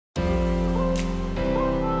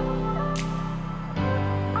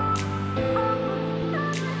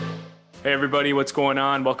Hey everybody, what's going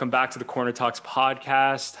on? Welcome back to the Corner Talks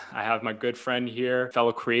podcast. I have my good friend here,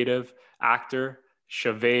 fellow creative actor,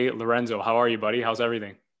 Shavae Lorenzo. How are you, buddy? How's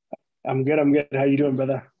everything? I'm good. I'm good. How you doing,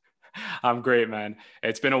 brother? I'm great, man.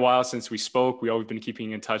 It's been a while since we spoke. We always been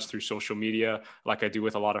keeping in touch through social media, like I do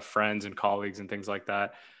with a lot of friends and colleagues and things like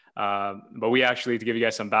that. But we actually, to give you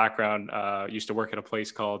guys some background, used to work at a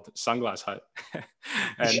place called Sunglass Hut.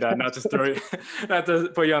 And not to throw you, not to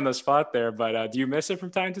put you on the spot there, but do you miss it from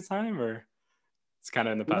time to time, or it's kind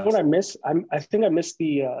of in the You know what past? I miss? I think I miss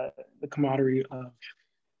the camaraderie of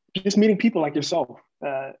just meeting people like yourself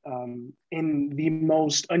in the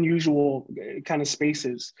most unusual kind of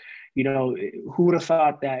spaces. You know, who would have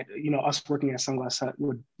thought that, us working at Sunglass Hut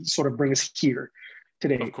would sort of bring us here Of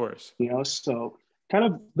today, course. so kind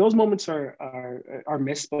of those moments are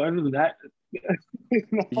missed. But other than that,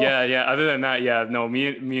 Yeah, yeah. Other than that, yeah, no, me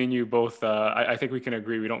and you both, I think we can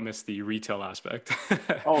agree we don't miss the retail aspect.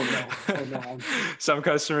 oh no, Some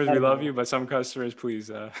customers, we not at love you, all. but some customers, please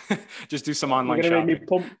just do some You're online gonna make me shopping.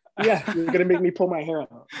 pull. Yeah, you're gonna make me pull my hair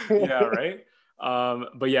out. Yeah, right.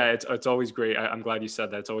 But yeah, it's always great. I'm glad you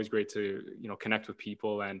said that. It's always great to connect with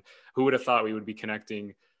people, and who would have thought we would be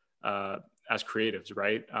connecting uh, as creatives,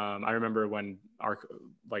 right? I remember when our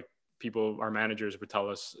like people, our managers would tell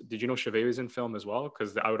us, "Did you know Chevy was in film as well?"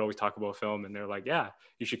 Because I would always talk about film, and they're like, "Yeah,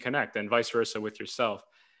 you should connect," and vice versa with yourself.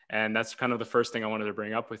 And that's kind of the first thing I wanted to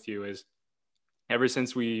bring up with you is ever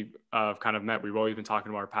since we kind of met, we've always been talking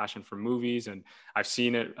about our passion for movies, and I've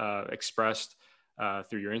seen it expressed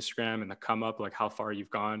through your Instagram and the come up, like how far you've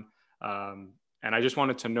gone. And I just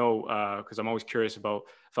wanted to know, because I'm always curious about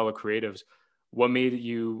fellow creatives, what made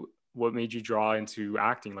you draw into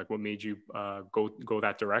acting? Like, what made you go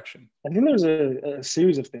that direction? I think there's a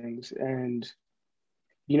series of things, and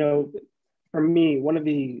you know, for me, one of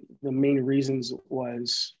the main reasons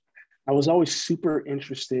was I was always super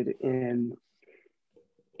interested in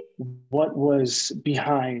what was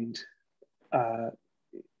behind, uh,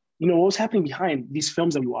 what was happening behind these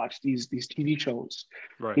films that we watched, these TV shows,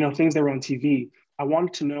 Right. things that were on TV. I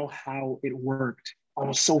wanted to know how it worked. I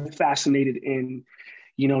was so fascinated in,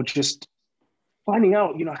 just finding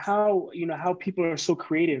out, how people are so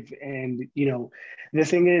creative. And, the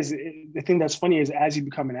thing that's funny is as you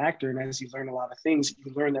become an actor and as you learn a lot of things,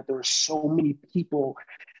 you learn that there are so many people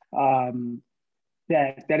um,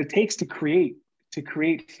 that it takes to create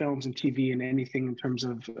films and TV and anything in terms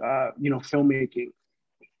of, filmmaking.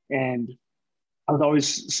 And I was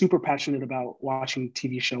always super passionate about watching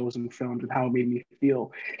TV shows and films and how it made me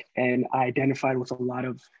feel. And I identified with a lot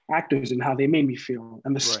of actors and how they made me feel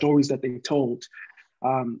and the Right. stories that they told.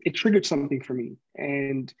 It triggered something for me.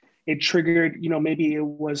 And it triggered, maybe it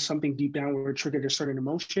was something deep down where it triggered a certain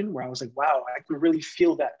emotion where I was like, wow, I can really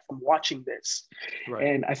feel that from watching this. Right.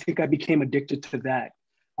 And I think I became addicted to that.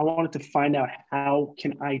 I wanted to find out how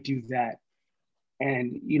can I do that?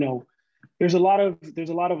 And, there's a lot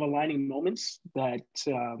of aligning moments that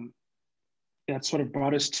sort of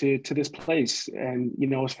brought us to this place. And,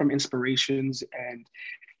 it's from inspirations and,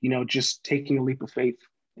 just taking a leap of faith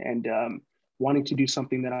and wanting to do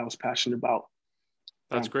something that I was passionate about.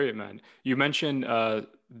 That's Yeah. great, man. You mentioned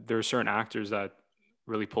there are certain actors that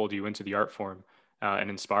really pulled you into the art form and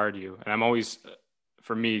inspired you. And I'm always,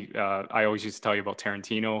 for me, I always used to tell you about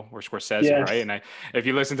Tarantino or Scorsese, right? Yes. And if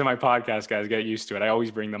you listen to my podcast, guys, get used to it. I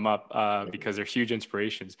always bring them up because they're huge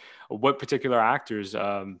inspirations. What particular actors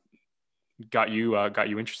got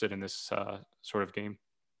you interested in this sort of game?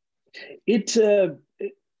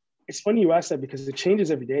 It's funny you ask that because it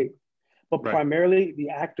changes every day. But Right. primarily the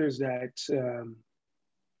actors that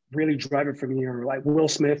really drive it for me are like Will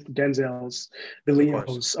Smith, Denzel's, the Of course.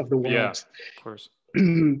 Leos of the Yeah, world. of course.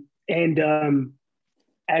 And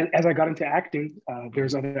as I got into acting, Mhm.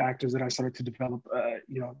 there's other actors that I started to develop,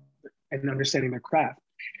 and understanding their craft,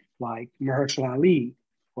 like Mahershala Ali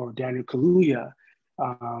or Daniel Kaluuya.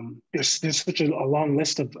 There's such a long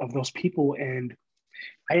list of those people, and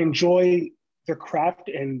I enjoy their craft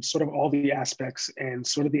and sort of all the aspects and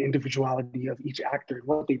sort of the individuality of each actor and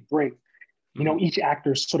what they bring. Mhm. Each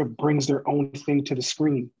actor sort of brings their own thing to the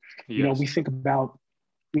screen. You know, Yes. we think about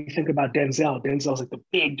Denzel. Denzel's like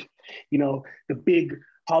the big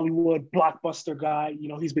Hollywood blockbuster guy.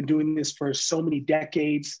 He's been doing this for so many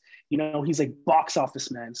decades. He's like box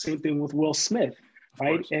office man. Same thing with Will Smith, Of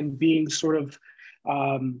right? course. And being sort of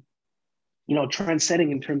um,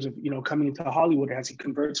 trendsetting in terms of, coming into Hollywood as he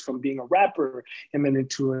converts from being a rapper and then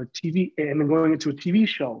into a TV and then going into a TV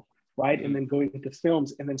show, right? And Mhm. then going into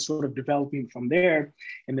films and then sort of developing from there.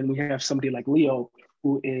 And then we have somebody like Leo,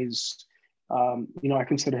 who is, I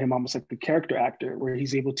consider him almost like the character actor, where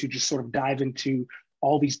he's able to just sort of dive into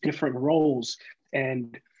all these different roles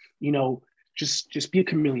and you know, just be a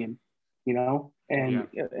chameleon, you know, Yeah.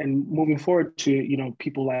 and moving forward to, you know,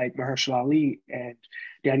 people like Mahershala Ali and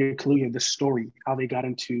Daniel Kaluuya, the story, how they got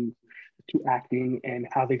into to acting and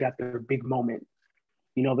how they got their big moment.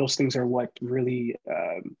 You know, those things are what really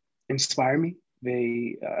inspire me.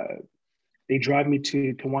 They drive me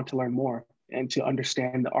to want to learn more and to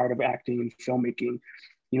understand the art of acting and filmmaking,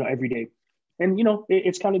 you know, every day. And you know,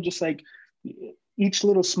 it's kind of just like each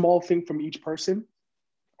little small thing from each person.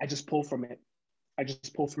 I just pull from it. I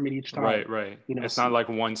just pull from it each time. Right, right. You know, It's so, not like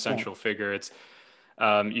one yeah. central figure. It's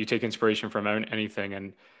you take inspiration from anything,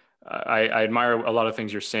 and I admire a lot of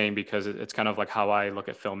things you're saying because it's kind of like how I look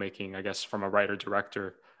at filmmaking, I guess, from a writer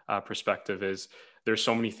director perspective. Is there's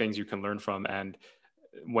so many things you can learn from, and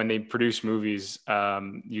when they produce movies,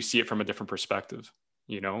 you see it from a different perspective.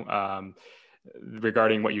 You know,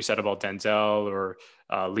 regarding what you said about Denzel or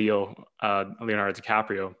Leonardo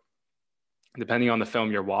DiCaprio, depending on the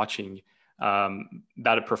film you're watching,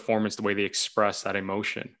 that performance, the way they express that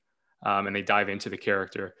emotion, and they dive into the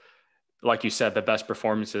character. Like you said, the best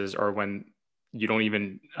performances are when you don't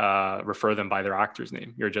even refer them by their actor's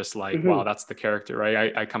name. You're just like, wow, Mm-hmm. that's the character,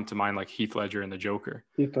 right? I come to mind like Heath Ledger in The Joker,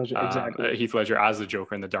 Exactly. Heath Ledger as the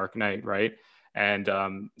Joker in The Dark Knight, right? And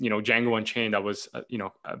you know, Django Unchained. I was you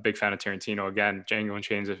know, a big fan of Tarantino. Again, Django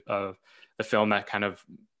Unchained is the film that kind of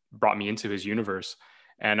brought me into his universe.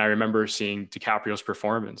 And I remember seeing DiCaprio's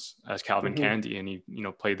performance as Calvin Mm-hmm. Candy, and he, you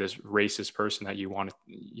know, played this racist person that you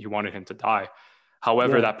wanted him to die.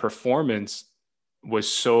 However, Yeah. that performance was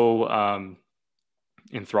so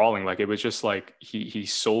enthralling. Like it was just like he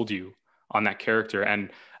sold you on that character. And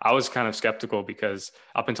I was kind of skeptical because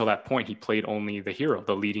up until that point, he played only the hero,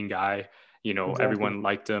 the leading guy. You know, Exactly. everyone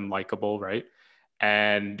liked him, likable, right?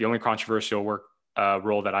 And the only controversial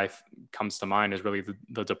role that comes to mind is really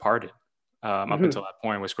the Departed. Up Mm-hmm. until that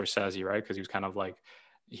point was Scorsese, right? Because he was kind of like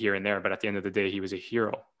here and there, but at the end of the day, he was a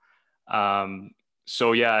hero. Um,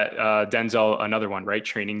 so yeah, Denzel, another one, right?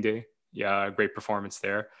 Training Day. Yeah, great performance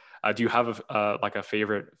there. Do you have like a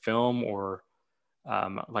favorite film or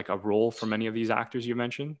like a role from any of these actors you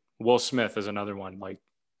mentioned? Will Smith is another one. Like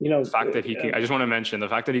You the know, fact that he can, I just want to mention the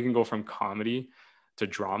fact that he can go from comedy to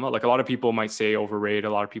drama. Like a lot of people might say overrated. A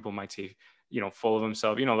lot of people might say, you know, full of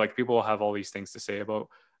himself. You know, like people have all these things to say about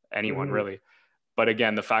anyone mm-hmm. really. But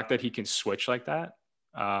again, the fact that he can switch like that,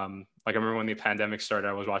 like I remember when the pandemic started,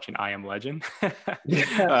 I was watching I Am Legend,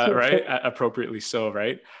 Yeah. right? Appropriately so,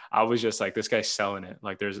 right? I was just like, this guy's selling it.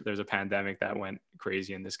 Like there's a pandemic that went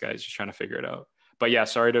crazy, and this guy's just trying to figure it out. But yeah,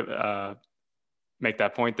 sorry to make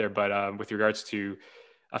that point there. But with regards to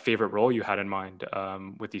a favorite role you had in mind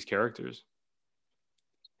with these characters,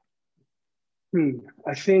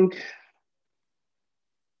 I think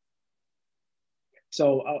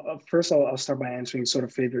so. First, I'll start by answering sort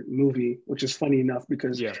of favorite movie, which is funny enough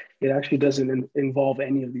because yeah. it actually doesn't involve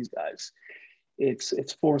any of these guys. It's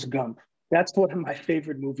Forrest Gump. That's one of my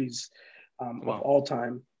favorite movies of Wow. all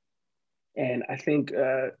time. And I think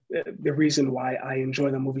the reason why I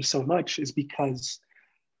enjoy the movie so much is because,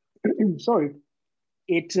 sorry,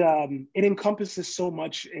 it encompasses so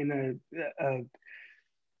much in a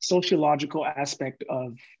sociological aspect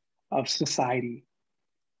of society.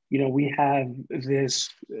 You know, we have this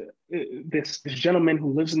gentleman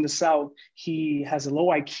who lives in the South. He has a low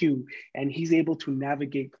IQ, and he's able to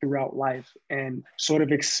navigate throughout life and sort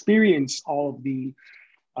of experience all of the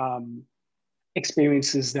um,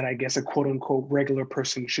 experiences that I guess a quote unquote regular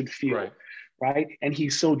person should Right. feel, right? And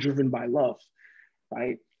he's so driven by love,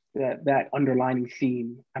 right? That underlining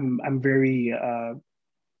theme. I'm very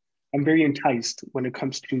enticed when it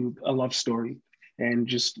comes to a love story and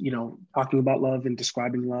just, you know, talking about love and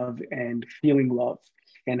describing love and feeling love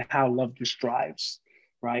and how love just drives,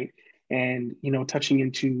 right? And, you know, touching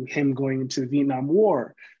into him going into the Vietnam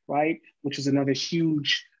War, right? Which is another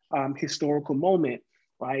huge historical moment,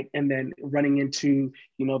 right? And then running into,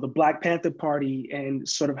 you know, the Black Panther Party and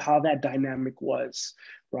sort of how that dynamic was,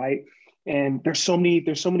 right? And there's so many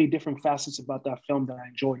different facets about that film that I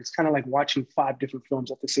enjoyed. It's kind of like watching five different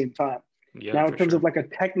films at the same time. Yeah, Now, in for terms of sure. like a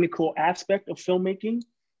technical aspect of filmmaking,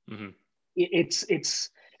 Hmm. it's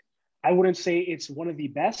I wouldn't say it's one of the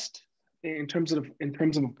best in terms of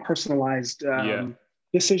a personalized Yeah.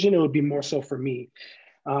 decision. It would be more so for me.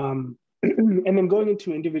 And then going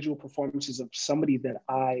into individual performances of somebody that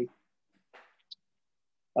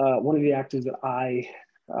one of the actors that I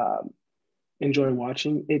um, enjoy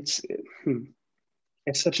watching, it's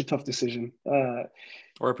such a tough decision.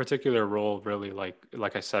 Or a particular role, really,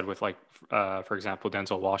 like I said, with like for example,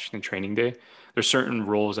 Denzel Washington Training Day. There's certain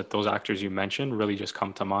roles that those actors you mentioned really just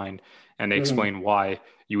come to mind, and they Mhm. explain why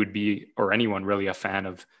you would be, or anyone really, a fan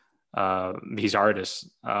of these artists,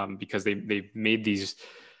 because they made these,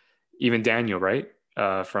 even Daniel, right?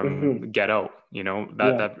 Mm-hmm. From Get Out,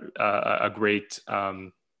 Yeah.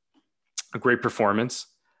 a great performance.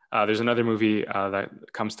 There's another movie that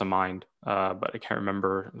comes to mind, but I can't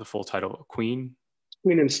remember the full title. Queen.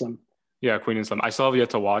 Queen and Slim. Yeah, Queen and Slim. I still have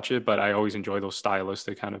yet to watch it, but I always enjoy those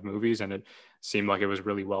stylistic kind of movies, and it seemed like it was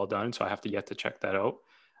really well done. So I have to yet to check that out.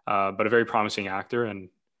 But a very promising actor, and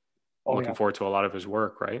Oh looking yeah. forward to a lot of his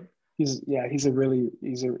work. Right? He's a really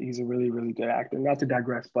good actor. Not to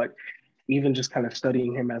digress, but even just kind of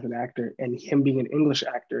studying him as an actor and him being an English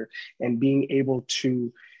actor and being able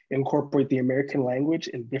to incorporate the American language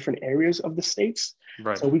in different areas of the states.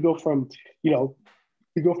 Right. So you know,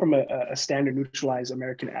 we go from a standard neutralized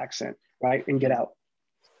American accent, right, and Get Out.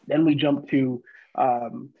 Then we jump to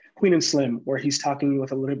Queen and Slim, where he's talking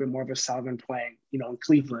with a little bit more of a Southern twang, in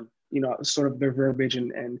Cleveland, sort of their verbiage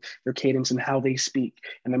and their cadence and how they speak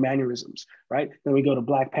and their mannerisms, right? Then we go to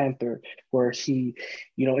Black Panther, where he,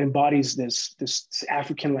 embodies this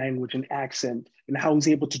African language and accent and how he's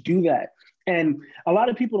able to do that. And a lot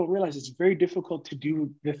of people don't realize it's very difficult to do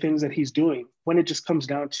the things that he's doing when it just comes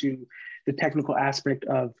down to the technical aspect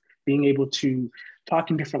of being able to talk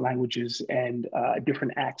in different languages and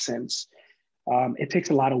different accents. It takes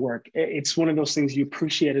a lot of work. It's one of those things you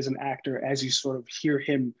appreciate as an actor as you sort of hear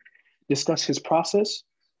him discuss his process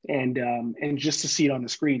and just to see it on the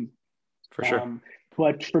screen. For sure.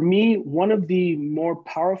 But for me, one of the more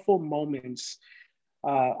powerful moments,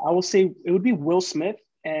 I will say it would be Will Smith.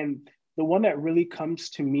 And the one that really comes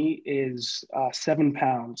to me is 7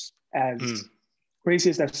 Pounds, as crazy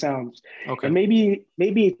as that sounds. Okay. And maybe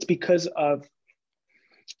it's because of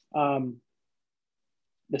the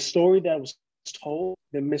story that was told,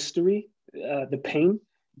 the mystery, the pain,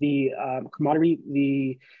 the camaraderie,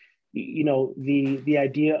 the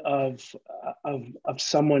idea of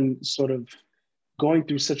someone sort of going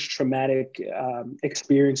through such traumatic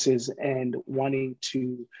experiences and wanting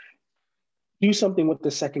to do something with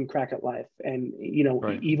the second crack at life, and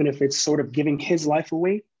Right. even if it's sort of giving his life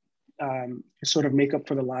away to sort of make up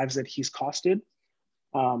for the lives that he's costed.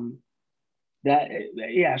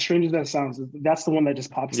 Strange as that sounds, that's the one that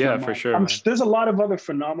just pops in my Yeah, for mind. sure, man. There's a lot of other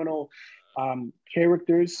phenomenal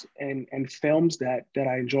characters and films that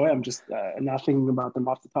I enjoy. I'm just not thinking about them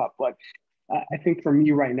off the top, but I think for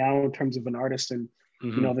me right now, in terms of an artist and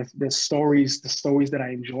the stories that I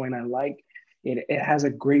enjoy and I like, it has a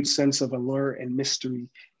great sense of allure and mystery,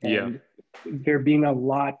 and there being a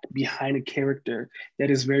lot behind a character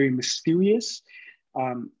that is very mysterious.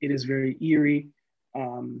 It is very eerie.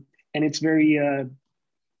 And it's very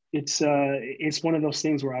it's one of those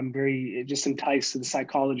things where I'm very just enticed to the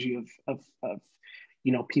psychology of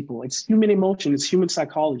people. It's human emotion, it's human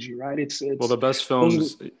psychology, right? Well, the best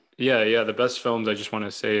films, the best films, I just want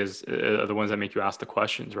to say, is are the ones that make you ask the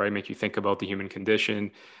questions, right? Make you think about the human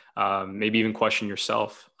condition, maybe even question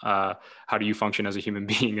yourself. How do you function as a human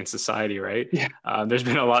being in society, right? Yeah. There's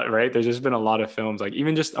been a lot, right? There's just been a lot of films, like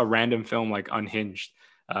even just a random film like Unhinged.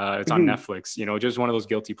 It's on Netflix, just one of those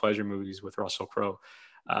guilty pleasure movies with Russell Crowe.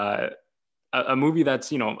 A movie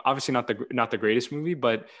that's, obviously not the greatest movie,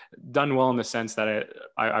 but done well in the sense that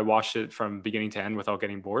I watched it from beginning to end without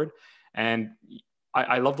getting bored. And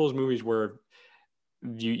I love those movies where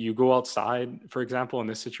you go outside, for example, in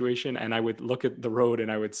this situation, and I would look at the road and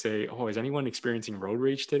I would say, oh, is anyone experiencing road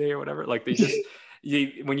rage today or whatever? Like they just,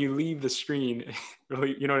 when you leave the screen,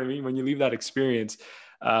 you know what I mean? When you leave that experience,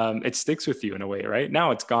 it sticks with you in a way, right?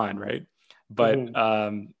 Now it's gone, right? But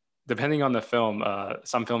depending on the film,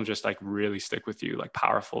 some films just like really stick with you, like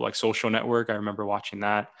powerful, like Social Network. I remember watching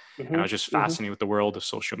that, and I was just fascinated with the world of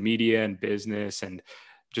social media and business, and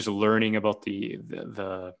just learning about the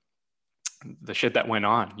shit that went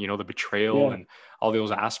on, the betrayal and all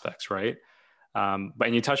those aspects, right?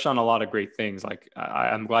 And you touched on a lot of great things. Like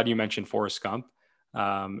I'm glad you mentioned Forrest Gump.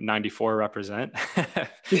 94 represent.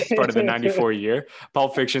 It's part of the 94 year.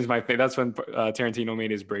 Pulp Fiction's my thing. That's when Tarantino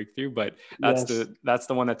made his breakthrough, but that's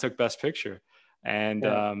the one that took Best Picture.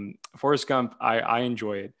 And Forrest Gump, I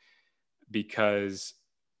enjoy it because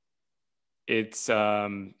it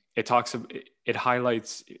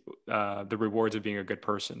highlights the rewards of being a good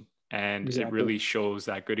person, and it really shows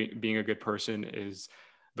that being a good person is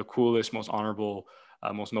the coolest, most honorable,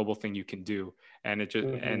 most noble thing you can do. And it just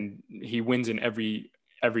and he wins in every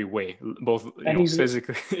way, both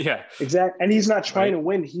physically. Yeah, exactly. And he's not trying to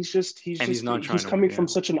win. He's coming from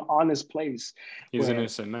such an honest place. He's an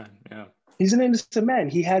innocent man. Yeah, he's an innocent man.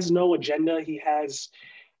 He has no agenda. He has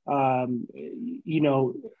no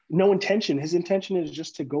intention. His intention is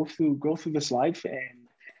just to go through this life, and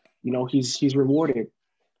he's rewarded.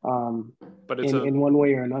 But it's in a, one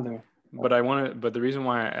way or another. but but the reason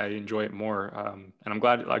why I enjoy it more, and I'm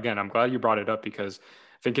glad you brought it up, because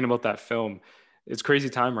thinking about that film, it's crazy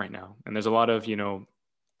time right now. And there's a lot of,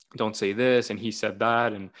 don't say this, and he said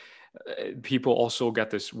that. And people also get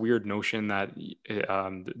this weird notion that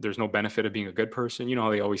there's no benefit of being a good person. You know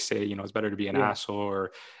how they always say, it's better to be an Yeah. asshole,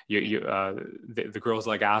 or the girls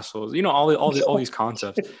like assholes, all these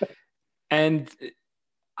concepts. And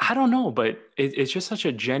I don't know, but it's just such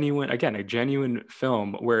a genuine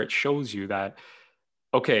film where it shows you that,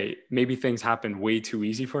 okay, maybe things happened way too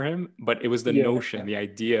easy for him, but it was the Yeah. notion, the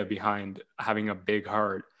idea behind having a big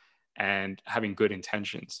heart and having good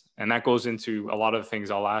intentions. And that goes into a lot of things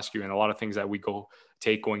I'll ask you, and a lot of things that we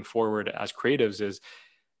take going forward as creatives is,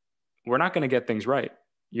 we're not going to get things right.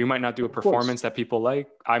 You might not do a Of course. performance that people like.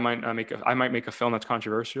 I might make a film that's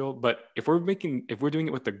controversial, but if we're doing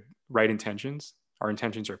it with the right intentions, our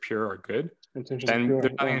intentions are pure or good, Intentions are then pure.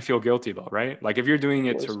 there's Yeah. nothing to feel guilty about, right? Like if you're doing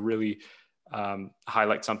Of it to course. really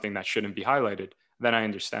highlight something that shouldn't be highlighted, then I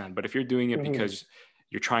understand. But if you're doing it Hmm. because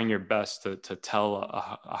you're trying your best to tell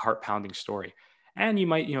a heart pounding story, and you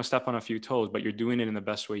might, step on a few toes, but you're doing it in the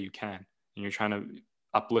best way you can, and you're trying to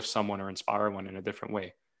uplift someone or inspire one in a different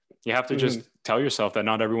way, you have to Hmm. just tell yourself that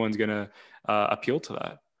not everyone's going to appeal to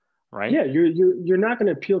that, right? Yeah, you're not going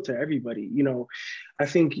to appeal to everybody. I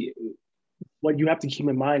think what you have to keep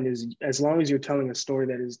in mind is, as long as you're telling a story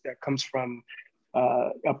that comes from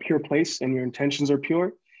a pure place and your intentions are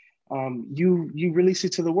pure, you release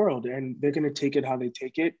it to the world, and they're going to take it how they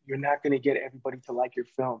take it. You're not going to get everybody to like your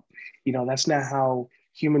film. That's not how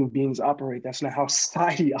human beings operate. That's not how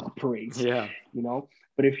society operates. Yeah, You know,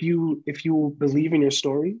 but if you believe in your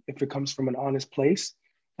story, if it comes from an honest place,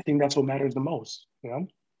 I think that's what matters the most.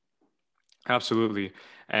 absolutely.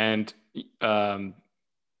 And um,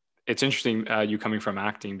 it's interesting, you coming from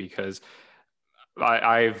acting, because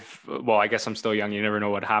well, I guess I'm still young. You never know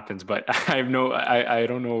what happens, but I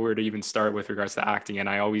don't know where to even start with regards to acting. And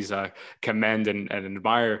I always commend and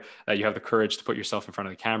admire that you have the courage to put yourself in front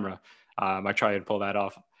of the camera. I try to pull that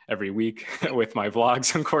off every week with my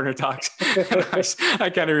vlogs and corner talks. And I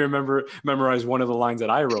can't even memorize one of the lines that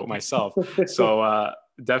I wrote myself. So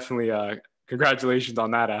definitely congratulations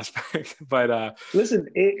on that aspect. But Listen,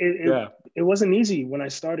 yeah, it wasn't easy when I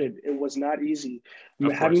started. It was not easy.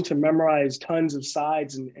 of Having course. to memorize tons of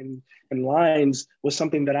sides and lines was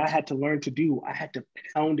something that I had to learn to do. I had to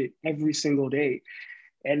pound it every single day.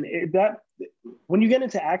 And that when you get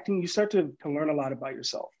into acting, you start to learn a lot about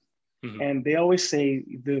yourself. Hmm. And they always say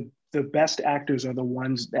the best actors are the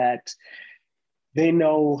ones that they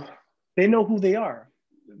know they know who they are.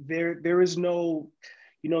 There is no,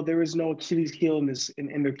 there is no Achilles heel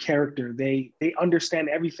in their character. They understand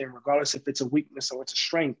everything, regardless if it's a weakness or it's a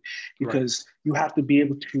strength, Right. because you have to be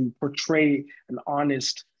able to portray an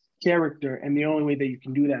honest character, and the only way that you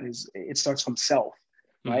can do that is it starts from self,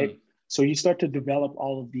 right? Hmm. So you start to develop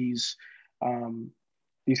all of these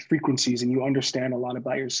frequencies, and you understand a lot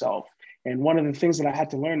about yourself. And one of the things that I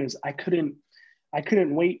had to learn is I couldn't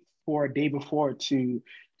wait for a day before to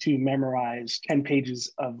memorize 10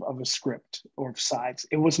 pages of a script or of sides.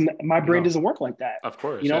 It wasn't, my brain No, doesn't work like that. of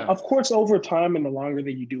course. Yeah. Of course, over time and the longer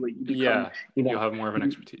that you do it, you become, Yeah, you you'll know, have more of an you,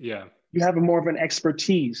 expertise. Yeah, you have more of an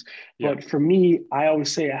expertise. yeah, But for me, I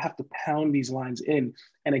always say I have to pound these lines in.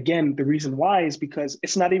 And again, the reason why is because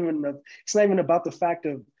it's not even about the fact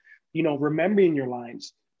of, remembering your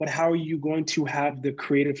lines, but how are you going to have the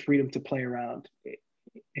creative freedom to play around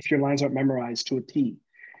if your lines aren't memorized to a T?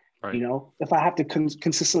 right. If I have to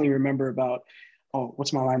consistently remember about, oh,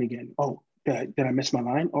 what's my line again? Oh, did I miss my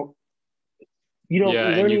line? Oh, Yeah,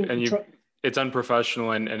 learning. it's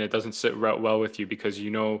unprofessional, and it doesn't sit well with you, because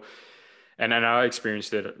and I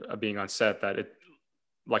experienced it being on set, that it,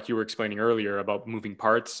 like you were explaining earlier about moving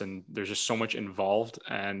parts, and there's just so much involved,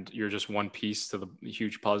 and you're just one piece to the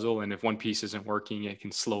huge puzzle. And if one piece isn't working, it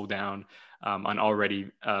can slow down an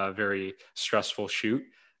already very stressful shoot.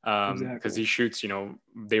 Because Exactly. these shoots,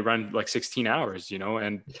 they run like 16 hours,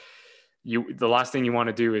 and the last thing you want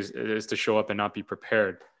to do is to show up and not be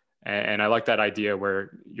prepared. And I like that idea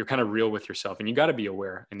where you're kind of real with yourself, and you got to be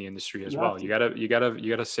aware in the industry as You well. have You to. gotta, you gotta, you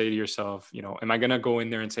gotta say to yourself, am I gonna go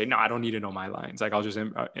in there and say, no, I don't need to know my lines, like I'll just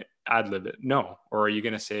ad lib it? No. Or are you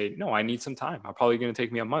gonna say, no, I need some time. I'm probably gonna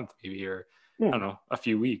take me a month, maybe, or I Yeah. don't know, a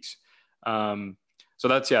few weeks. Um, so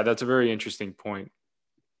that's a very interesting point.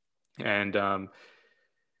 And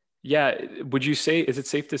yeah, would you say, is it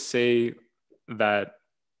safe to say that,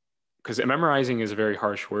 because memorizing is a very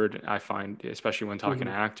harsh word, I find, especially when talking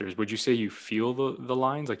to Mhm. actors. Would you say you feel the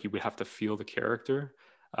lines, like you would have to feel the character?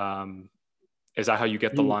 Um, is that how you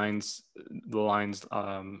get the You lines,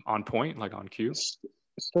 on point, like on cue?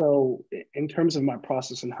 So in terms of my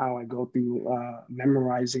process and how I go through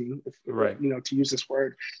memorizing, Right. to use this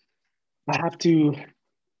word, I have to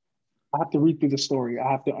read through the story. I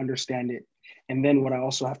have to understand it. And then what I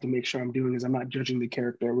also have to make sure I'm doing is I'm not judging the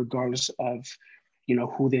character regardless of,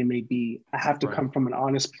 who they may be. I have to Right. come from an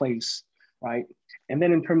honest place, right? And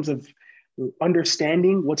then in terms of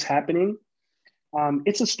understanding what's happening,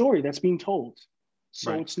 it's a story that's being told.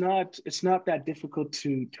 So Right. it's not that difficult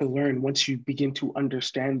to learn once you begin to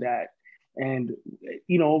understand that. And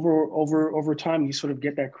over time you sort of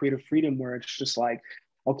get that creative freedom where it's just like,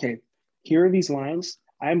 okay, here are these lines.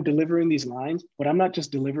 I'm delivering these lines, but I'm not just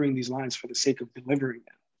delivering these lines for the sake of delivering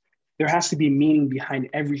them. There has to be meaning behind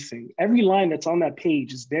everything. Every line that's on that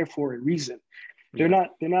page is there for a reason. They're Yeah.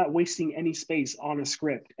 not wasting any space on a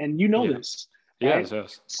script. And you know Yeah. this, right? Yes.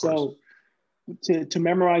 Yes. Of course. So to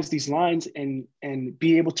memorize these lines and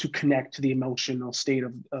be able to connect to the emotional state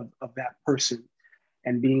of that person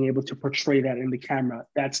and being able to portray that in the camera,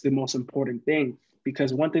 that's the most important thing.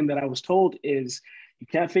 Because one thing that I was told is you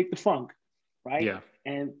can't fake the funk, right? Yeah.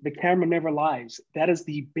 And the camera never lies. That is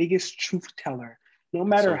the biggest truth teller. No That's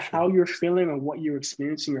matter so true. how you're feeling or what you're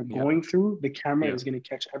experiencing or Yeah. going through, the camera Yeah. is going to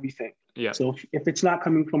catch everything. Yeah. So if it's not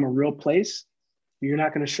coming from a real place, you're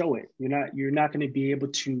not going to show it. You're not going to be able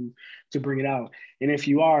to bring it out. And if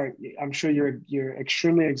you are, I'm sure you're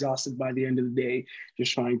extremely exhausted by the end of the day,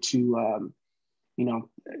 just trying to you know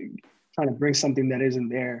trying to bring something that isn't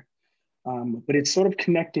there. But it's sort of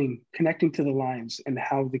connecting to the lines and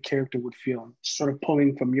how the character would feel, sort of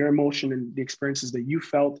pulling from your emotion and the experiences that you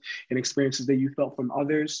felt and experiences that you felt from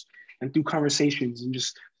others, and through conversations and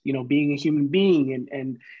just being a human being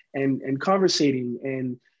and conversating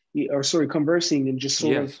and or sorry conversing and just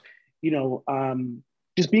sort of Yes. you know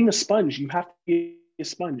just being a sponge. You have to be a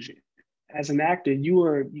sponge as an actor.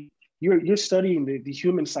 You're studying the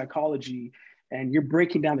human psychology, and you're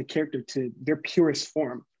breaking down the character to their purest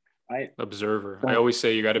form, right? Observer. I So always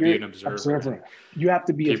say you got to be you're an observer, and observer. You have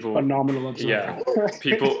to be a people, phenomenal yeah, observer.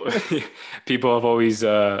 people, people have always,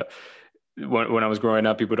 when I was growing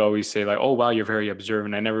up, people would always say like, "Oh, wow, you're very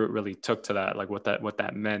observant." I never really took to that, like what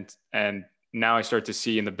that meant. And now I start to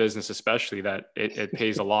see in the business, especially, that it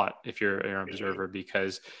pays a lot if you're an observer,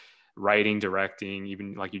 because writing, directing,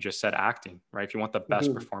 even like you just said, acting, right? If you want the best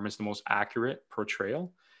Mhm. performance, the most accurate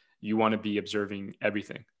portrayal, you want to be observing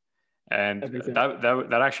everything. And Everything,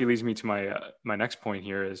 that actually leads me to my next point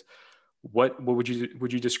here is what would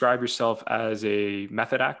you describe yourself as a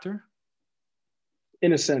method actor?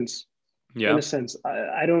 in a sense. In Yeah. a sense,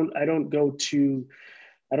 I don't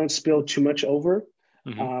spill too much over.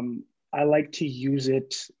 Hmm. Um, I like to use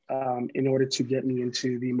it in order to get me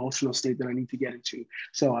into the emotional state that I need to get into.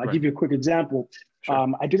 So I'll Right. give you a quick example.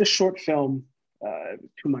 Sure. I did a short film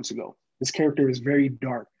 2 months ago. This character is very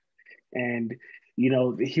dark. And,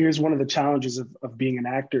 here's one of the challenges of being an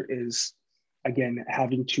actor is, again,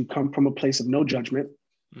 having to come from a place of no judgment,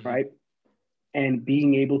 Hmm. right? And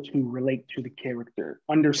being able to relate to the character,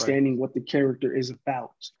 Right. understanding what the character is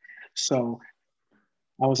about. So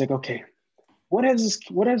I was like, okay, what has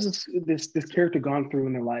this character gone through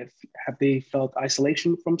in their life? Have they felt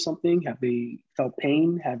isolation from something? Have they felt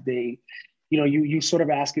pain? Have they, you sort of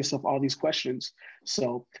ask yourself all these questions.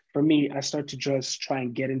 So for me, I start to just try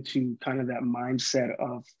and get into kind of that mindset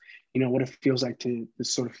of, what it feels like to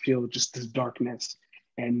sort of feel just this darkness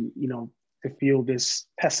and, to feel this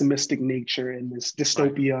pessimistic nature and this Right.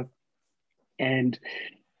 dystopia. And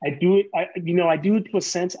I do it to a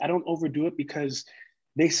sense. I don't overdo it because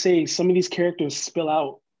they say some of these characters spill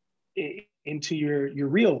out into your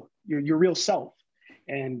real self,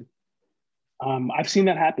 and I've seen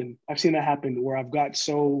that happen. I've seen that happen where I've got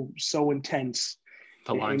so intense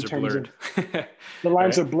The in lines are terms of blurred. the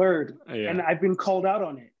lines Right. are blurred, and Yeah. I've been called out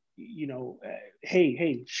on it.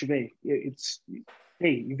 Hey, Shavae, hey,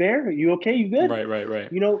 you there? Are you okay? You good? Right. Right.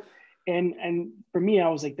 Right. You know, and for me, I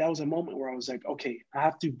was like, that was a moment where I was like, okay, I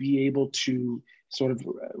have to be able to sort of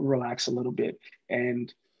relax a little bit.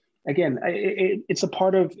 And again, it's a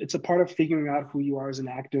part of figuring out who you are as an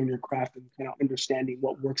actor in your craft and kind of understanding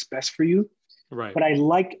what works best for you. Right. But I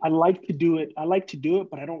like to do it. I like to do it,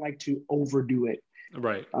 but I don't like to overdo it.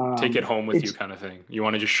 Right. Take it Um, home with you, it's kind of thing. You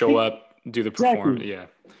want to just show up, do the performance. exactly Yeah.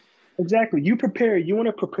 Exactly. You prepare. You want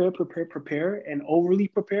to prepare, and overly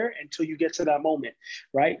prepare until you get to that moment,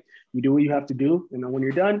 right? You do what you have to do, and then when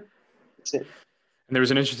you're done, that's it. And there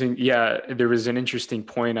was an interesting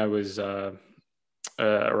point I was, or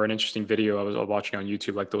an interesting video I was watching on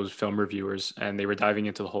YouTube, like those film reviewers, and they were diving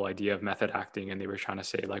into the whole idea of method acting, and they were trying to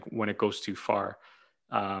say like when it goes too far,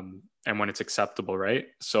 and when it's acceptable, right?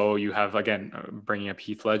 So you have again, bringing up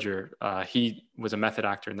Heath Ledger. He was a method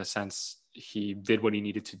actor in the sense he did what he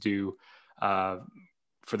needed to do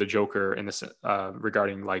for the Joker in this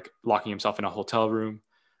regarding like locking himself in a hotel room,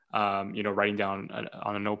 writing down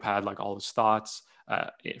on a notepad like all his thoughts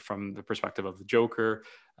from the perspective of the Joker,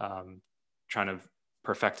 trying to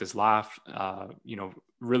perfect his laugh,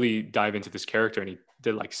 really dive into this character. And he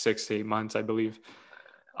did like 6 to 8 months, I believe,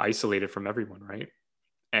 isolated from everyone, right?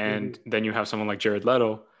 And then you have someone like Jared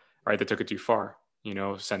Leto, right, that took it too far,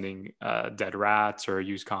 sending dead rats or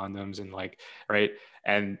used condoms and like, right.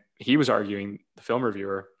 And he was arguing, the film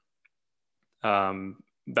reviewer,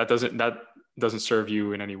 that doesn't serve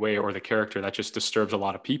you in any way, or the character. That just disturbs a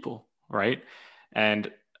lot of people, right?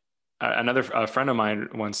 And another friend of mine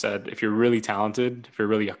once said, if you're really talented, if you're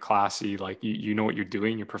really a classy, like you know what you're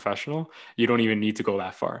doing, you're professional, you don't even need to go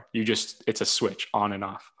that far. It's a switch on and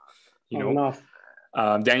off, On and off.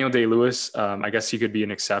 Daniel Day-Lewis, I guess he could be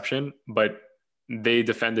an exception, but they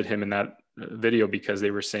defended him in that video because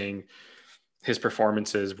they were saying his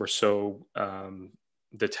performances were so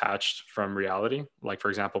detached from reality. Like, for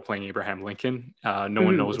example, playing Abraham Lincoln, no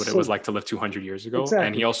one knows what it was like to live 200 years ago. Exactly.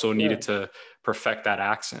 And he also needed to perfect that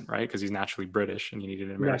accent, right? Because he's naturally British and he needed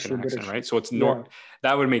an American accent, right? So it's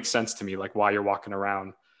that would make sense to me, like why you're walking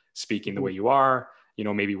around speaking the way you are,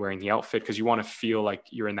 maybe wearing the outfit, because you want to feel like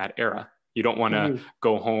you're in that era. You don't want to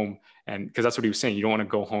go home because that's what he was saying. You don't want to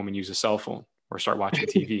go home and use a cell phone or start watching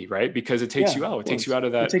TV, right? Because it takes you out. It takes you out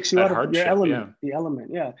of that. It takes you out of your element. The element,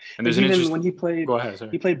 yeah. And there's when he played. Go ahead.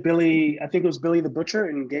 Sorry. He played Billy. I think it was Billy the Butcher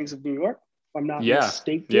in Gangs of New York. If I'm not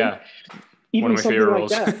mistaken. Yeah. Even one of my favorite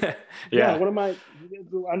roles. That. One of my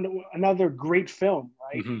another great film,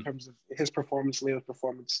 right? In terms of his performance, Leo's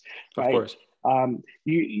performance, right? Of course.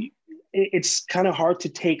 It's kind of hard to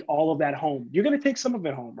take all of that home. You're going to take some of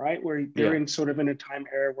it home, right? Where they're in sort of in a time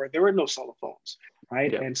era where there were no cell phones,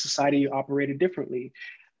 right? And society operated differently.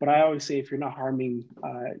 But I always say, if you're not harming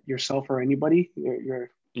yourself or anybody, you're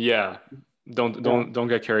don't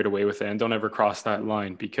get carried away with it, and don't ever cross that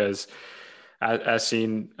line, because as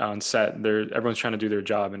seen on set, everyone's trying to do their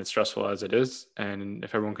job, and it's stressful as it is. And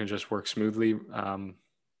if everyone can just work smoothly,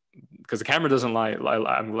 because the camera doesn't lie.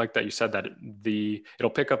 I like that you said that it'll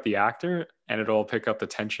pick up the actor and it'll pick up the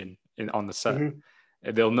tension on the set.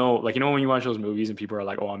 They'll know, like, when you watch those movies and people are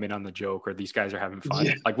like, oh, I'm in on the joke, or these guys are having fun.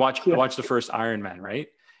 Like watch the first Iron Man, right?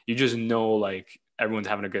 You just know, like, everyone's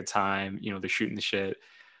having a good time, they're shooting the shit,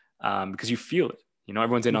 because you feel it,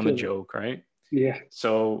 everyone's in on the joke, right? Yeah.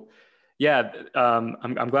 So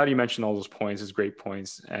I'm glad you mentioned all those points. It's great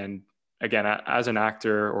points. And again, as an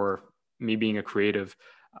actor, or me being a creative,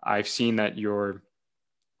 I've seen that you're,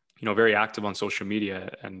 very active on social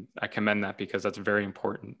media, and I commend that, because that's very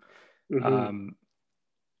important.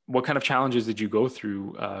 What kind of challenges did you go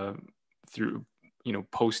through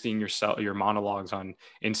posting your monologues on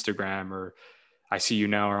Instagram, or I see you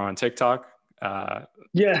now are on TikTok?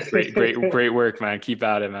 Great work, man. Keep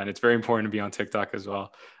at it, man. It's very important to be on TikTok as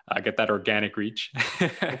well. Get that organic reach.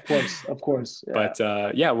 Of course.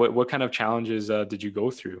 Yeah. But what kind of challenges did you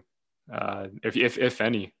go through? If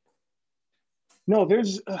any? No,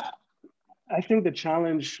 there's, I think the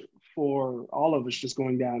challenge for all of us, just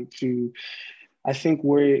going down to, I think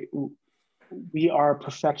we are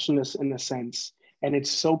perfectionists in a sense. And it's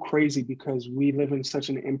so crazy because we live in such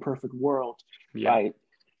an imperfect world, right?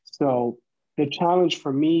 So the challenge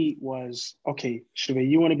for me was, okay, Shavae,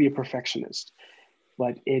 you want to be a perfectionist,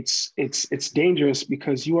 but it's dangerous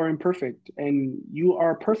because you are imperfect, and you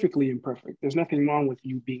are perfectly imperfect. There's nothing wrong with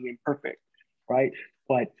you being imperfect, right?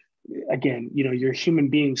 But again, you're a human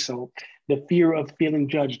being. So the fear of feeling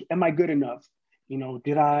judged, am I good enough?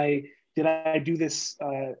 Did I do this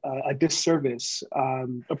a disservice? Are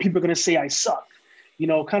people going to say I suck?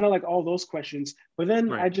 Kind of like all those questions. But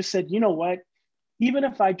then I just said, you know what? Even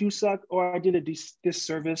if I do suck or I did a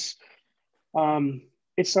disservice,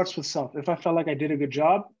 it starts with self. If I felt like I did a good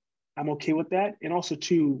job, I'm okay with that. And also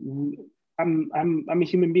too, I'm a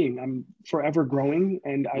human being. I'm forever growing,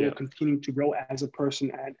 and I will continue to grow as a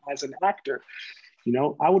person and as an actor.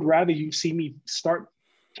 I would rather you see me start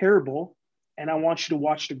terrible, and I want you to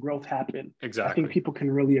watch the growth happen. Exactly. I think people can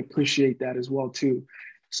really appreciate that as well too.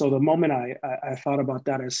 So the moment I thought about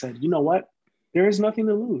that, I said, you know what? There is nothing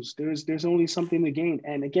to lose. There's only something to gain.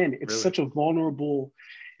 And again, it's such a vulnerable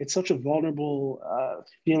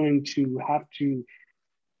feeling to have to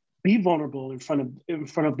be vulnerable in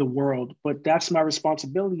front of the world. But that's my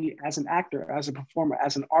responsibility as an actor, as a performer,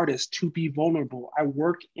 as an artist, to be vulnerable. I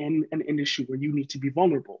work in an industry where you need to be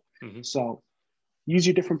vulnerable. So use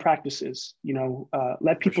your different practices,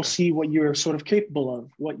 let people see what you're sort of capable of,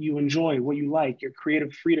 what you enjoy, what you like, your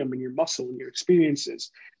creative freedom and your muscle and your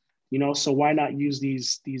experiences. So why not use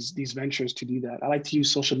these ventures to do that? I like to use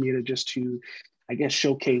social media just to, I guess,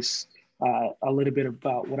 showcase a little bit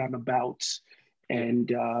about what I'm about, and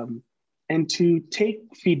to take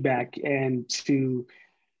feedback, and to,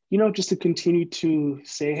 just to continue to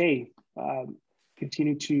say, hey,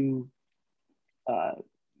 continue to uh,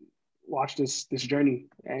 watch this journey.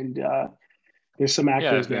 And there's some Yeah,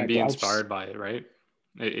 actors and that be I've inspired by it, right?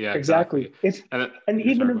 Yeah, exactly. exactly. If And and you're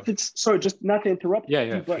even sorry, go. if it's, sorry, just not to interrupt Yeah,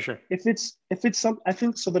 you, for but sure. if it's some, I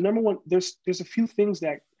think so. The number one, there's a few things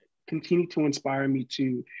that continue to inspire me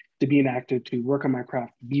to be an actor, to work on my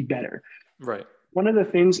craft, be better. Right. One of the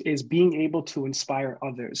things is being able to inspire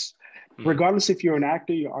others, Mm, regardless if you're an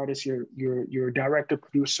actor, you're artist, you're a director,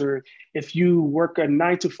 producer. If you work a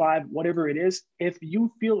 9 to 5, whatever it is, if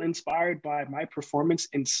you feel inspired by my performance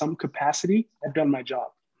in some capacity, I've done my job.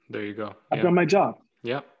 there you go. I've Yeah. done my job.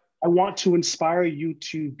 Yeah, I want to inspire you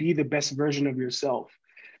to be the best version of yourself.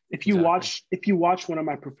 exactly. If you watch one of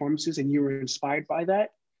my performances and you were inspired by that,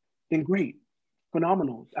 then great,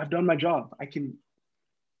 phenomenal. I've done my job.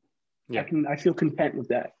 Yeah. I feel content with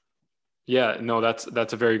that. Yeah, no,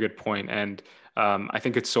 that's a very good point. And I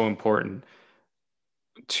think it's so important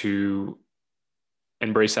to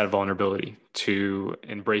embrace that vulnerability, to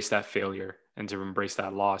embrace that failure, and to embrace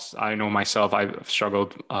that loss. I know myself, I've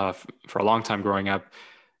struggled for a long time growing up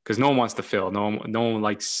because no one wants to fail. No one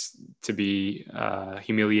likes to be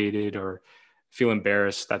humiliated or feel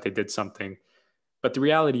embarrassed that they did something. But the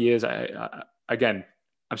reality is, again,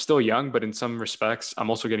 I'm still young, but in some respects, I'm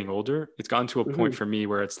also getting older. It's gotten to a point Mm-hmm. for me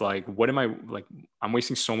where it's like, what am I like? I'm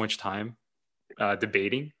wasting so much time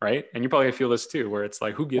debating, right? And you probably feel this too, where it's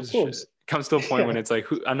like, who Of gives a shit? course. It comes to a point when Yeah. it's like,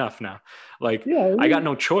 who, enough now. Like, Yeah. I got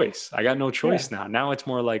no choice. I got no Yeah. choice now. Now it's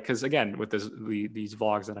more like, because again, with these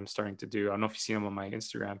vlogs that I'm starting to do, I don't know if you see them on my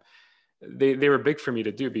Instagram. They were big for me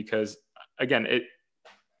to do because, again,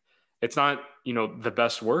 it's not, the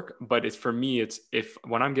best work, but it's, for me, it's, if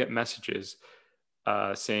when I'm getting messages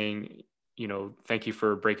saying, thank you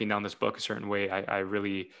for breaking down this book a certain way. I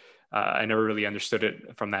really, I never really understood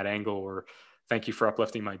it from that angle, or thank you for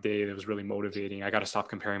uplifting my day. It was really motivating. I got to stop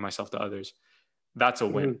comparing myself to others. That's a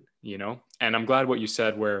win, Mm-hmm. And I'm glad what you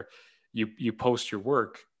said, where you post your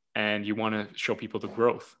work and you want to show people the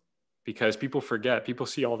growth, because people forget. People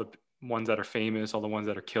see all the ones that are famous, all the ones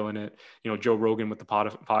that are killing it. Joe Rogan with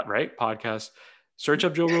the right podcast. Search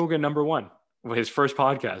up Joe Rogan #1 with his first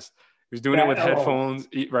podcast. He was doing it with That, oh, headphones,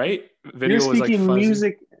 right? you're Video was like speaking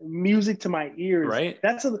fuzzy, music to my ears. right?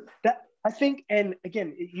 That I think, and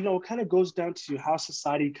again, it kind of goes down to how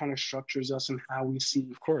society kind of structures us and how we see Of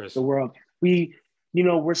the course. world.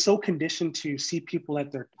 We're so conditioned to see people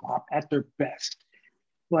at their top, at their best.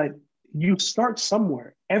 But you start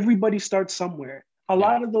somewhere. Everybody starts somewhere. Yeah. A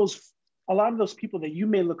lot of those people that you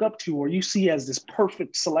may look up to or you see as this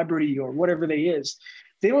perfect celebrity or whatever they is,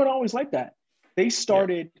 they weren't always like that. They Yeah.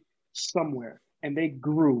 started somewhere and they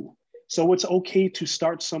grew. So it's okay to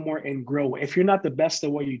start somewhere and grow. If you're not the best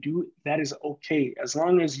at what you do, that is okay. As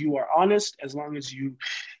long as you are honest, as long as you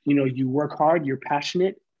work hard, you're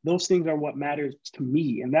passionate, those things are what matters to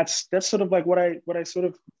me. And that's sort of like what I sort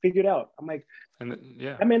of figured out. I'm like, And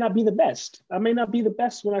yeah, I may not be the best. I may not be the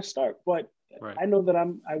best when I start, but right. I know that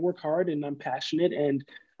I work hard and I'm passionate and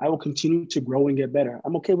I will continue to grow and get better.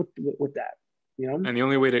 I'm okay with that, you know? And the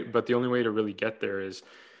only way to really get there is,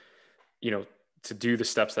 you know, to do the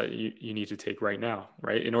steps that you need to take right now,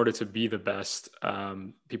 right? In order to be the best,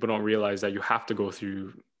 people don't realize that you have to go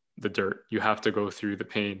through the dirt. You have to go through the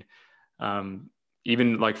pain. Um,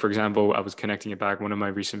 Even like, for example, I was connecting it back. One of my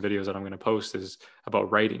recent videos that I'm going to post is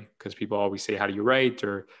about writing, because people always say, how do you write?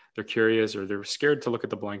 Or they're curious, or they're scared to look at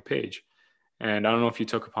the blank page. And I don't know if you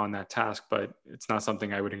took upon that task, but it's not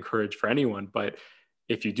something I would encourage for anyone. But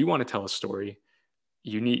if you do want to tell a story,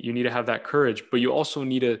 you need to have that courage, but you also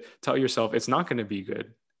need to tell yourself it's not going to be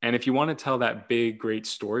good. And if you want to tell that big, great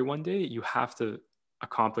story one day, you have to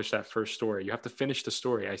accomplish that first story. You have to finish the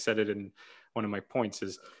story. I said it in one of my points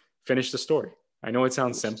is finish the story. I know it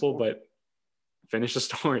sounds simple, but finish the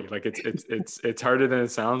story. Like it's harder than it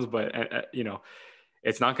sounds, but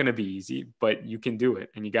it's not going to be easy, but you can do it,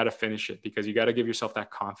 and you got to finish it, because you got to give yourself that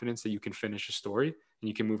confidence that you can finish a story and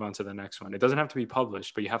you can move on to the next one. It doesn't have to be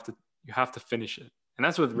published, but you have to finish it. And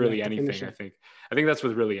that's with You have really to finish anything. it. I think that's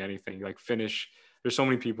with really anything, like finish. There's so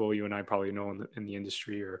many people you and I probably know in the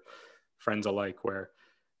industry, or friends alike, where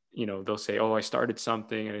they'll say, oh, I started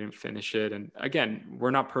something and I didn't finish it. And again,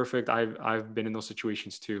 we're not perfect. I've been in those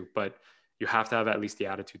situations too, but you have to have at least the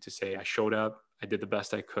attitude to say, I showed up, I did the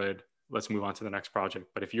best I could, let's move on to the next project.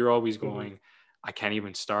 But if you're always Mm-hmm. going, I can't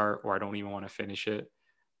even start, or I don't even want to finish it,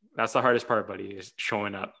 that's the hardest part, buddy, is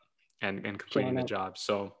showing up and completing Showing the up. job.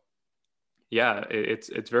 So Yeah,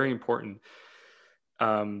 it's very important.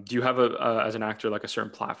 Do you have as an actor, like a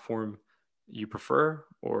certain platform you prefer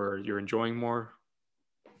or you're enjoying more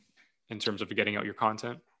in terms of getting out your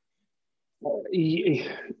content?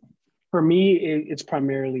 For me, it's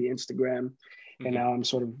primarily Instagram, and Hmm. now I'm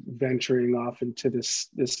sort of venturing off into this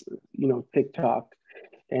TikTok,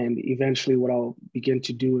 and eventually what I'll begin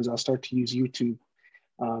to do is I'll start to use YouTube,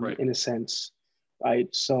 Right. in a sense, right?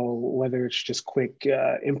 So whether it's just quick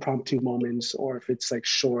impromptu moments, or if it's like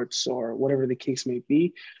shorts or whatever the case may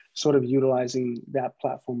be, sort of utilizing that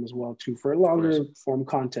platform as well too for Of course. longer form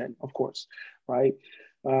content, of course, right?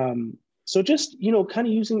 So just kind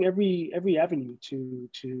of using every avenue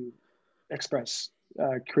to express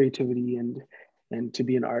creativity and to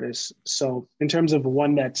be an artist. So in terms of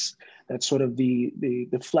one that's sort of the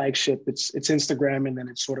flagship, it's Instagram, and then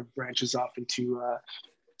it sort of branches off into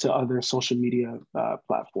to other social media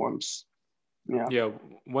platforms. Yeah. Yeah.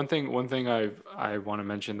 One thing I want to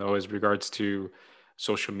mention though is regards to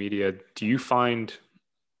social media. Do you find,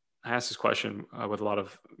 I ask this question with a lot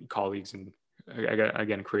of colleagues and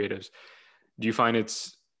again, creatives. Do you find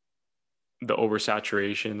it's the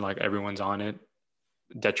oversaturation, like everyone's on it,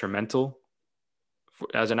 detrimental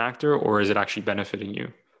as an actor, or is it actually benefiting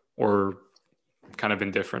you, or kind of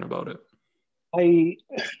indifferent about it? I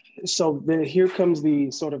so here comes the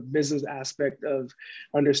sort of business aspect of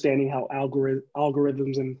understanding how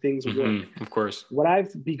algorithms and things work. Of course. What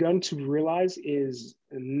I've begun to realize is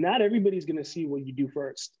not everybody's going to see what you do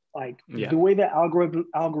first. Like Yeah. the way that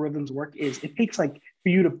algorithms work is it takes like for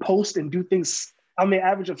you to post and do things on the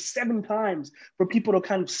average of 7 times for people to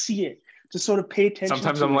kind of see it, to sort of pay attention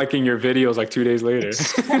Sometimes I'm to it. liking your videos like 2 days later. And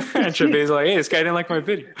Exactly. Shabe's like, hey, this guy didn't like my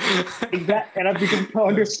video. Exactly. And I've begun to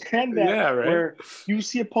understand that Yeah, right. where you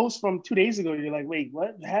see a post from 2 days ago, you're like, wait,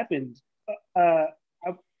 what happened?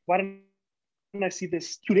 Why didn't I see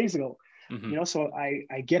this 2 days ago? Hmm. So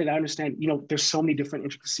I get it. I understand, there's so many different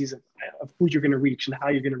intricacies of who you're going to reach and how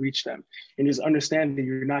you're going to reach them. And just understand that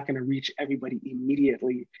you're not going to reach everybody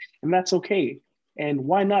immediately. And that's okay. And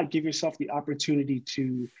why not give yourself the opportunity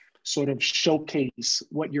to sort of showcase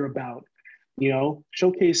what you're about,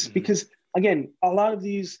 showcase, Hmm. because again, a lot of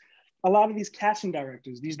these casting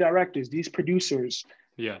directors, these producers,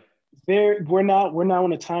 Yeah. we're now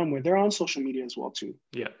in a time where they're on social media as well too.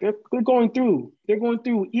 Yeah. They're going through,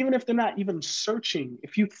 even if they're not even searching,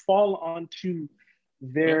 if you fall onto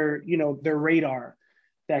Yeah. their radar,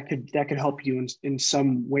 that could help you in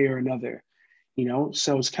some way or another.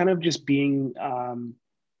 So it's kind of just being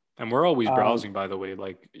And we're always um browsing, by the way,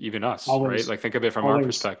 like even us, right? always Like think of it from our always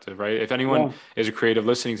perspective, right? If anyone yeah. is a creative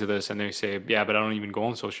listening to this and they say, yeah, but I don't even go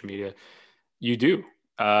on social media, you do.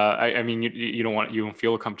 I mean, you don't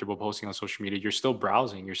feel comfortable posting on social media. You're still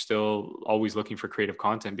browsing. You're still always looking for creative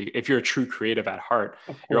content. If you're a true creative at heart,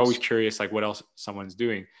 Of you're always course. curious, like what else someone's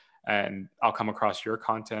doing. And I'll come across your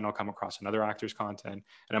content. I'll come across another actor's content.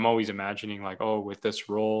 And I'm always imagining like, oh, with this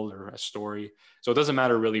role or a story. So it doesn't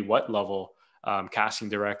matter really what level, casting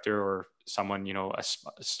director or someone,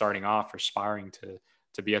 starting off or aspiring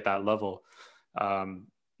to be at that level. Um,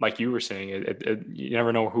 like you were saying, you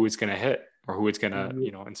never know who it's going to hit or who it's going to,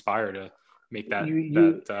 you inspire to make you that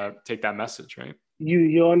you take that message, right?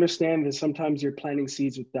 you'll understand that sometimes you're planting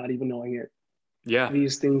seeds without even knowing it. Yeah.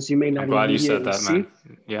 These things you may I'm not glad you said immediately that, man.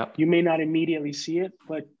 see. Yeah. You may not immediately see it,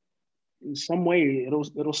 but in some way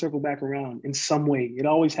it'll circle back around. In some way, it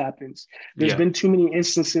always happens. There's Yeah. been too many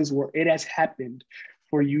instances where it has happened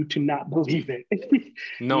for you to not believe it.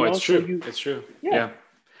 No, it's So true. you, It's true. yeah, Yeah.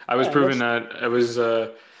 I was yeah, proven that's that it was,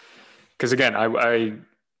 because again, I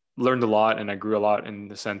learned a lot and I grew a lot in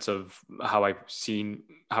the sense of how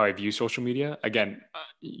I view social media. Again,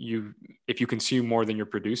 if you consume more than you're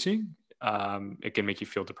producing, it can make you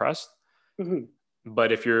feel depressed. mhm.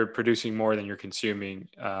 But if you're producing more than you're consuming,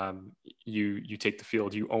 you take the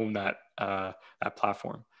field, you own that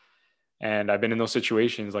platform. And I've been in those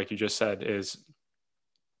situations, like you just said, is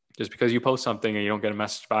just because you post something and you don't get a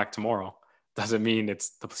message back tomorrow doesn't mean the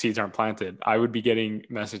seeds aren't planted. I would be getting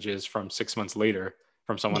messages from 6 months later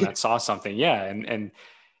from someone Yeah, that saw something. Yeah. And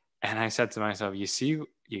I said to myself, you see,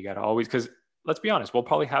 you got to always, because let's be honest, we'll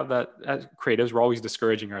probably have that as creatives. We're always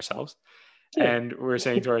discouraging ourselves. yeah, And we're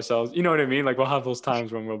saying to ourselves, you know what I mean? Like we'll have those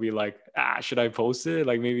times when we'll be like, should I post it?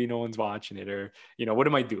 Like maybe no one's watching it or, what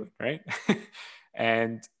am I doing? Right.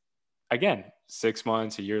 And again, 6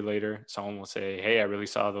 months, a year later, someone will say, hey, I really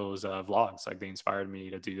saw those vlogs. Like they inspired me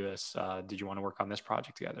to do this. Did you want to work on this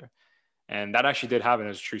project together? And that actually did happen. It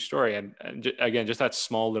was a true story. And again, just that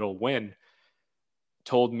small little win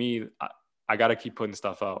told me I got to keep putting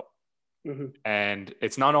stuff out. mhm. And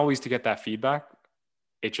it's not always to get that feedback.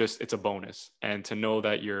 It's a bonus. And to know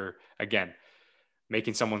that you're, again,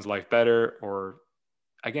 making someone's life better, or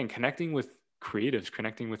again, connecting with creatives,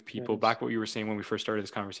 connecting with people. Yes. Back what you were saying when we first started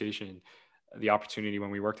this conversation, the opportunity when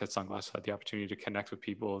we worked at Sunglass Hut, the opportunity to connect with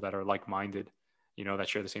people that are like-minded, you know, that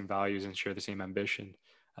share the same values and share the same ambition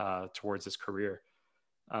towards this career.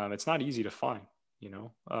 It's not easy to find, you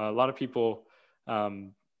know. A lot of people, I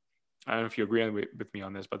don't know if you agree with me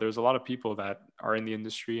on this, but there's a lot of people that are in the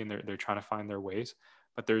industry and they're trying to find their ways,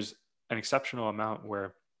 but there's an exceptional amount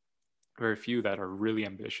where very few that are really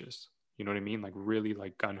ambitious. You know what I mean? Like really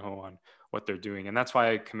like gun ho on what they're doing. And that's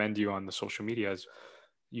why I commend you on the social media, as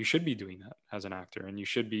you should be doing that as an actor, and you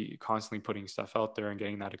should be constantly putting stuff out there and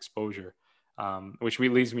getting that exposure. Which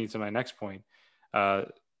leads me to my next point.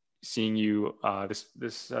 Seeing you,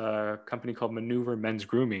 this company called Maneuver Men's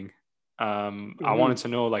Grooming. I wanted to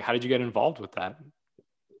know, like, how did you get involved with that?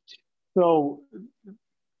 So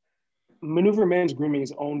Maneuver Men's Grooming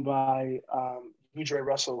is owned by Dre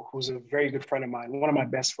Russell, who's a very good friend of mine, one of my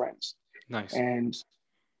best friends. Nice. And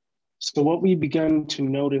so what we began to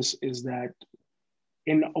notice is that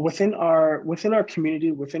within our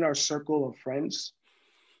community, within our circle of friends,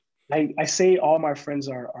 I say all my friends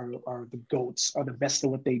are the GOATs, are the best at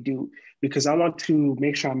what they do, because I want to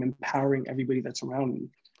make sure I'm empowering everybody that's around me.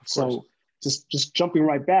 So just jumping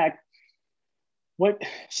right back,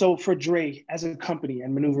 so for Dre as a company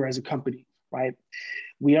and Maneuver as a company, right?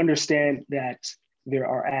 We understand that there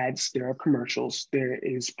are ads, there are commercials, there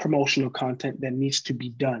is promotional content that needs to be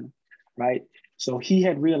done, right? So he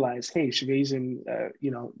had realized, hey, Shavae's in,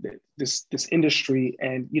 this industry,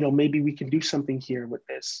 and maybe we can do something here with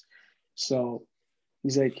this. So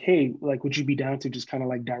he's like, hey, like, would you be down to just kind of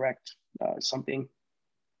like direct something?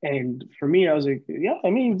 And for me, I was like, yeah, I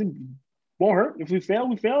mean, it won't hurt. If we fail,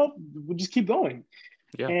 we fail. We'll just keep going.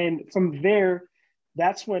 Yeah. And from there,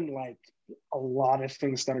 that's when like a lot of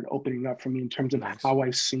things started opening up for me in terms of how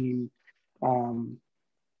I've seen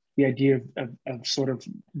the idea of sort of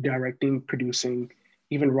directing, producing,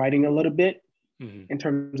 even writing a little bit in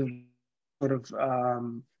terms of sort of,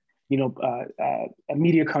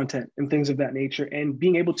 media content and things of that nature, and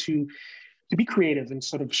being able to be creative and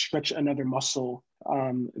sort of stretch another muscle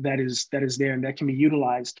that is there and that can be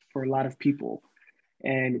utilized for a lot of people.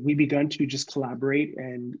 And we begun to just collaborate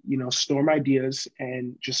and, storm ideas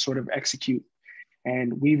and just sort of execute.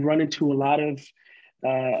 And we've run into a lot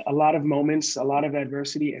of moments, a lot of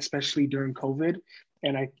adversity, especially during COVID.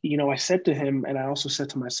 And I said to him, and I also said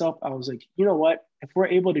to myself, I was like, you know what, if we're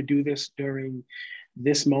able to do this during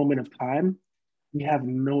this moment of time, we have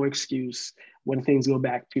no excuse when things go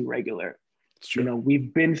back to regular. It's true.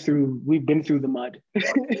 We've been through the mud.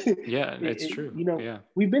 Yeah, it's true.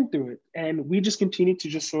 We've been through it, and we just continue to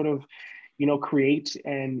just sort of, create.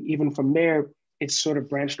 And even from there, it's sort of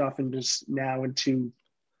branched off and just now into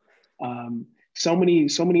so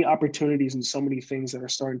many opportunities and so many things that are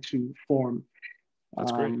starting to form.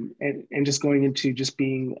 That's great. And just going into just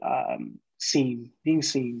being seen.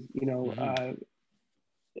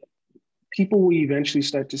 People will eventually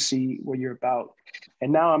start to see what you're about.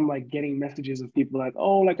 And now I'm like getting messages of people like,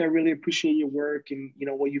 oh, like, I really appreciate your work and,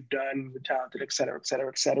 what you've done, you're talented, et cetera, et cetera,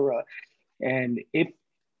 et cetera. And it's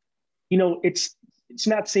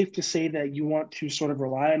not safe to say that you want to sort of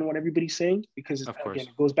rely on what everybody's saying, because again,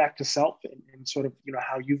 it goes back to self and sort of,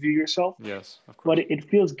 how you view yourself. Yes, of course. But it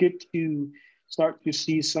feels good to start to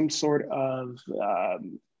see some sort of,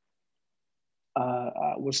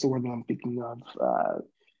 what's the word that I'm thinking of?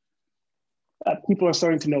 People are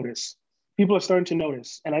starting to notice.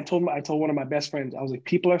 And I told one of my best friends, I was like,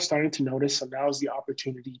 people are starting to notice. So now is the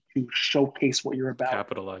opportunity to showcase what you're about.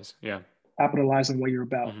 Capitalize on what you're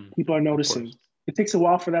about. People are noticing. It takes a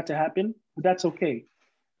while for that to happen, but that's okay.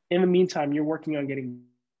 In the meantime, you're working on getting.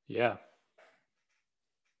 Yeah.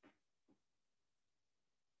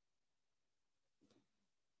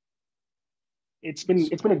 It's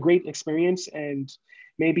been a great experience, and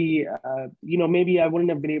maybe maybe I wouldn't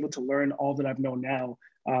have been able to learn all that I've known now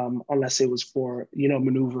unless it was for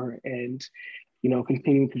Maneuver and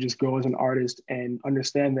continuing to just grow as an artist and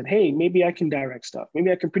understand that, hey, maybe I can direct stuff,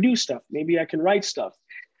 maybe I can produce stuff, maybe I can write stuff.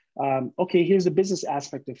 Okay, here's the business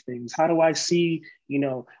aspect of things. How do I see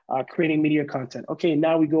creating media content? Okay,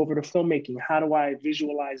 now we go over to filmmaking. How do I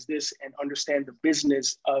visualize this and understand the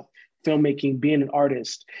business of filmmaking, being an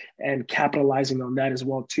artist, and capitalizing on that as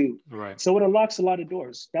well too. Right. So it unlocks a lot of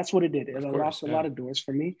doors. That's what it did. It unlocked a lot of doors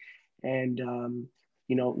for me. And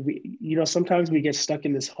sometimes we get stuck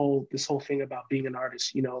in this whole thing about being an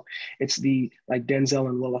artist. It's the like Denzel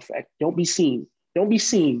and Will effect. Don't be seen. Don't be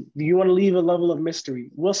seen. Do you want to leave a level of mystery?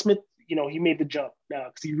 Will Smith, he made the jump now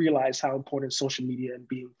because he realized how important social media and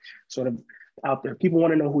being sort of out there. People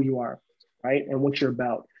want to know who you are, right, and what you're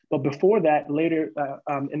about. But before that, later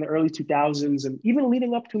in the early 2000s, and even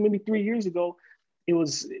leading up to maybe 3 years ago,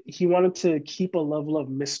 he wanted to keep a level of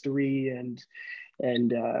mystery, and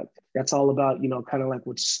that's all about, kind of like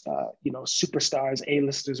what's superstars,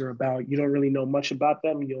 A-listers are about. You don't really know much about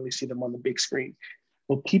them. You only see them on the big screen.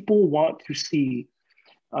 But people want to see,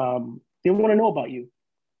 they want to know about you.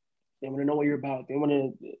 They want to know what you're about. They want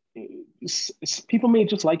to, people may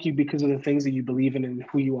just like you because of the things that you believe in and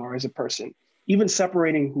who you are as a person, even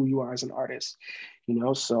separating who you are as an artist,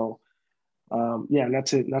 So, yeah, not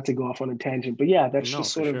to go off on a tangent, but yeah, that's No,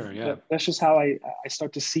 just for sort of, sure. Yeah. that's just how I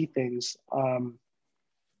start to see things.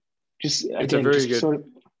 Just It's a again, very just good, sort of,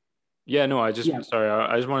 yeah, no, yeah. sorry,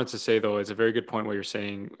 I just wanted to say though, it's a very good point what you're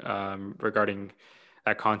saying regarding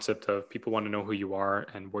that concept of people want to know who you are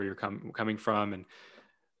and where you're coming from. And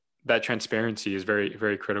that transparency is very,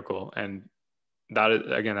 very critical. And that is,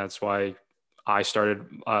 again, that's why I started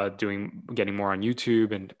getting more on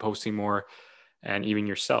YouTube and posting more. And even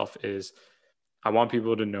yourself is, I want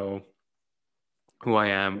people to know who I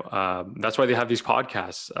am. That's why they have these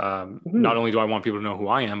podcasts. Not Mhm. only do I want people to know who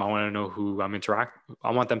I am, I want to know who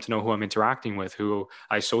I want them to know who I'm interacting with, who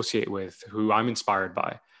I associate with, who I'm inspired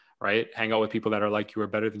by, right? Hang out with people that are like you or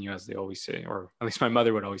better than you, as they always say, or at least my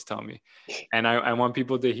mother would always tell me. And I want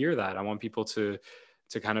people to hear that. I want people to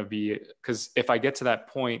kind of be, because if I get to that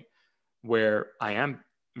point where I am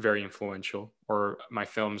very influential or my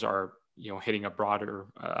films are, hitting a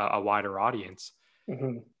wider audience,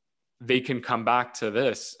 Mhm. they can come back to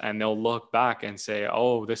this and they'll look back and say,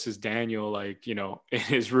 oh, this is Daniel, like, in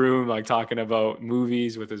his room, like talking about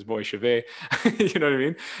movies with his boy Shavae. You know what I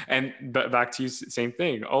mean? And but back to you, same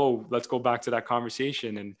thing. Oh, let's go back to that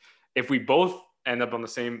conversation. And if we both end up on the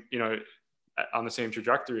same, on the same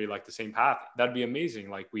trajectory, like the same path, that'd be amazing.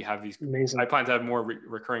 Like we have these, I Amazing. plan to have more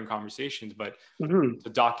recurring conversations, but Mhm. to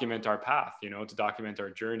document our path, to document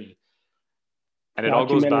our journey. And it all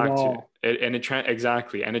goes Document it back to all. it, and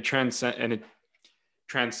exactly, and it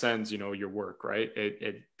transcends, your work, right?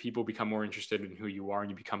 People become more interested in who you are,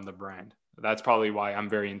 and you become the brand. That's probably why I'm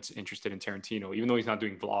very interested in Tarantino, even though he's not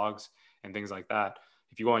doing vlogs and things like that.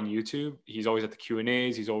 If you go on YouTube, he's always at the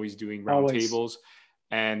Q&As, he's always doing round Always. tables,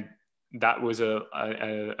 and that was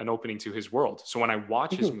an opening to his world. So when I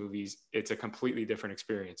watch his Mhm. movies, it's a completely different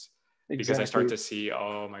experience, because I start Exactly. to see,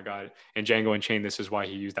 oh my God, in Django Unchained, this is why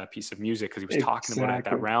he used that piece of music, because he was talking about it at that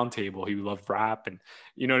Exactly. round table. He loved rap, and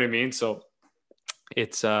you know what I mean? So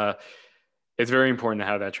it's it's very important to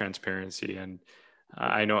have that transparency. And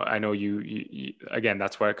I know you again,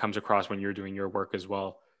 that's why it comes across when you're doing your work as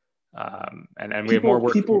well. And we have more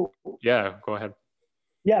work. People, Yeah, go ahead.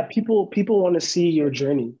 yeah, people want to see your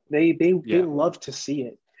journey. They Yeah, love to see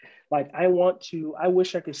it. Like I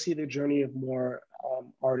wish I could see the journey of more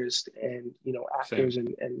artists and same. actors,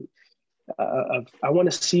 and I want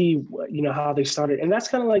to see how they started. And that's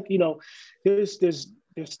kind of like,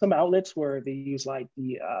 there's some outlets where they use like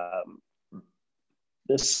the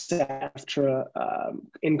SAFTRA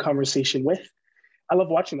in conversation with. I love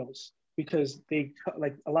watching those because they,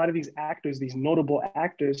 like, a lot of these actors, these notable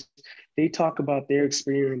actors, they talk about their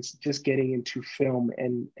experience just getting into film,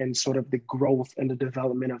 and sort of the growth and the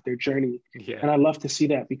development of their journey. Yeah. And I love to see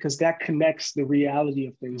that because that connects the reality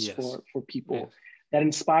of things Yes. for people. Yes. That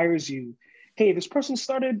inspires you. Hey, this person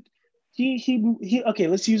started. He. Okay,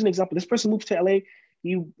 let's use an example. This person moved to LA.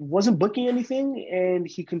 He wasn't booking anything, and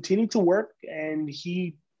he continued to work, and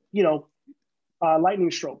he, you know,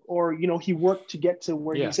 lightning stroke, or he worked to get to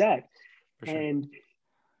where Yeah, he's at. for sure. And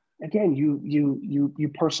again, you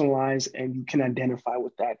personalize and you can identify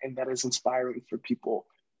with that, and that is inspiring for people,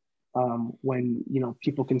 when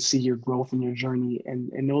people can see your growth and your journey, and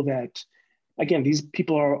know that, again, these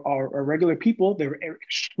people are regular people. They're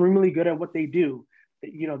extremely good at what they do.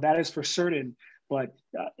 That is for certain. But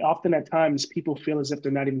often at times people feel as if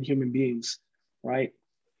they're not even human beings, right?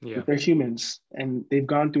 Yeah. That they're humans and they've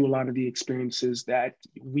gone through a lot of the experiences that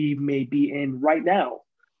we may be in right now,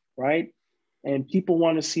 right? And people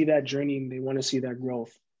want to see that journey and they want to see that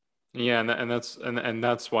growth. Yeah, and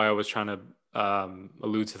that's why I was trying to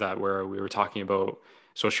allude to that, where we were talking about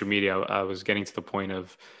social media. I was getting to the point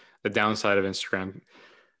of the downside of Instagram.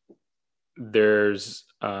 There's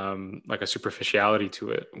like a superficiality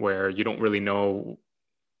to it, where you don't really know,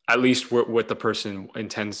 at least what the person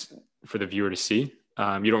intends for the viewer to see.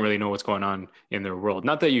 You don't really know what's going on in their world.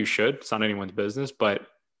 Not that you should; it's not anyone's business. But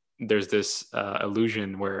there's this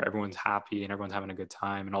illusion where everyone's happy and everyone's having a good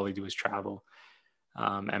time, and all they do is travel.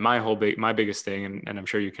 And my biggest thing, and I'm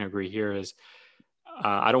sure you can agree here, is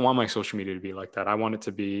I don't want my social media to be like that. I want it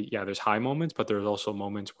to be, yeah, there's high moments, but there's also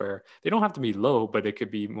moments where they don't have to be low, but it could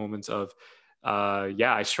be moments of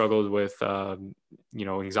yeah, I struggled with,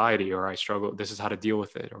 anxiety, or this is how to deal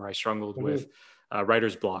with it, or I struggled with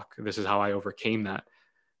writer's block. This is how I overcame that.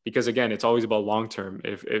 Because again, it's always about long-term.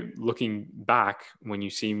 If looking back, when you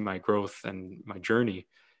see my growth and my journey,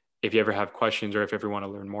 if you ever have questions, or if you ever want to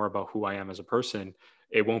learn more about who I am as a person,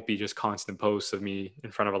 it won't be just constant posts of me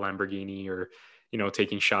in front of a Lamborghini, or,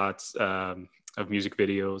 taking shots of music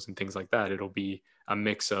videos and things like that. It'll be a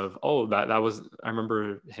mix of, I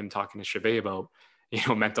remember him talking to Shavae about,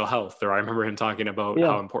 mental health, or I remember him talking about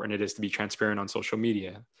how important it is to be transparent on social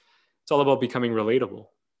media. It's all about becoming relatable.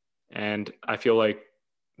 And I feel like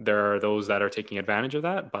there are those that are taking advantage of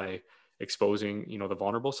that by exposing, the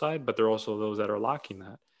vulnerable side, but there are also those that are lacking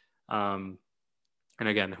that. And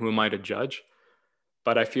again, who am I to judge?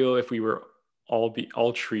 But I feel if we were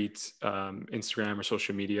all treat Instagram or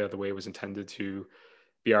social media the way it was intended to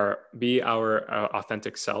be our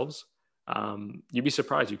authentic selves, you'd be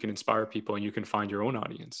surprised. You can inspire people and you can find your own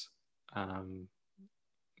audience.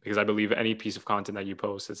 Because I believe any piece of content that you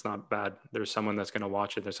post, it's not bad. There's someone that's going to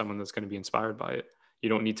watch it. There's someone that's going to be inspired by it. You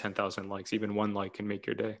don't need 10,000 likes. Even one like can make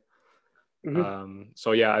your day.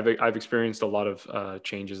 So yeah, I've experienced a lot of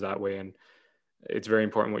changes that way. And it's very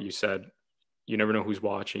important what you said. You never know who's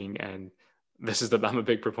watching. And I'm a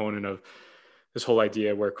big proponent of this whole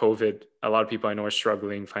idea where COVID, a lot of people I know are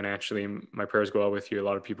struggling financially. My prayers go out with you. A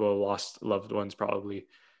lot of people lost loved ones probably.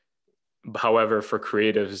 However, for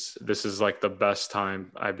creatives, this is like the best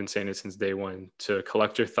time, I've been saying it since day one, to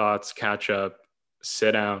collect your thoughts, catch up,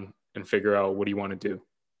 sit down and figure out what do you want to do.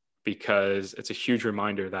 Because it's a huge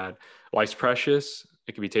reminder that life's precious.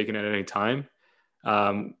 It can be taken at any time.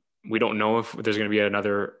 We don't know if there's going to be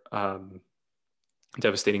another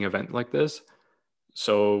devastating event like this.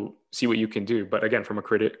 So see what you can do. But again, from a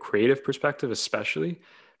creative perspective, especially,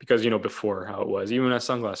 because, before how it was, even at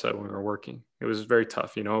Sunglass Hut when we were working, it was very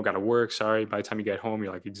tough, got to work. Sorry. By the time you get home,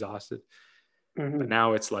 you're like exhausted. But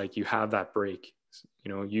now it's like you have that break,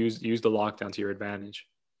 use the lockdown to your advantage,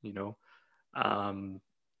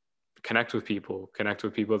 connect with people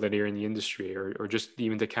that are in the industry, or just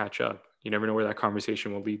even to catch up. You never know where that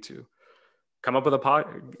conversation will lead to. Come up with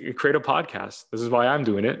create a podcast. This is why I'm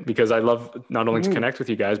doing it, because I love not only to connect with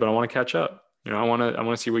you guys, but I want to catch up. I want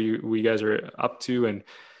to see what you guys are up to, and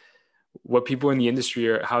what people in the industry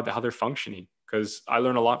are, how they're functioning, because I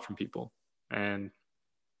learn a lot from people. And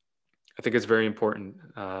I think it's very important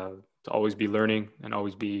to always be learning and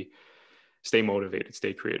always stay motivated,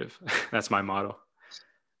 stay creative. That's my motto.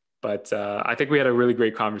 But I think we had a really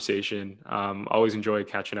great conversation. Always enjoy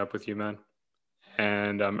catching up with you, man.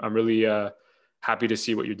 And I'm really happy to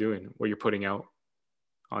see what you're doing, what you're putting out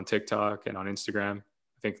on TikTok and on Instagram.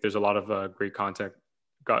 I think there's a lot of great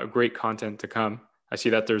content to come. I see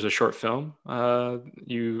that there's a short film.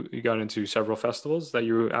 You got into several festivals that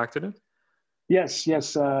you acted in. Yes. Yeah,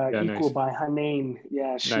 Equal nice. by Hanain.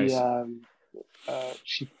 Yeah, Nice.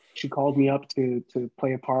 she called me up to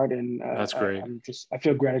play a part, and That's great. I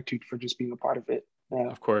feel gratitude for just being a part of it.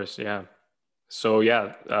 Of course, yeah. So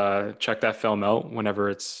yeah, check that film out whenever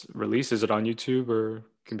it's released. Is it on YouTube, or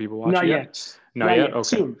can people watch Not it yet. yet? Not yet.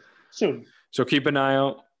 Okay. Soon. So keep an eye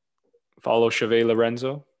out. Follow Shavae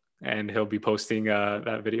Lorenzo, and he'll be posting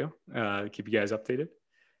that video. Keep you guys updated.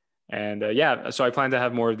 And yeah, so I plan to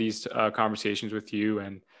have more of these conversations with you,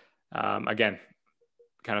 and again,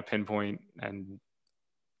 kind of pinpoint and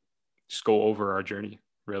just go over our journey,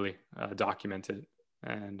 really document it,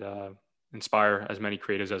 and inspire as many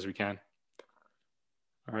creatives as we can.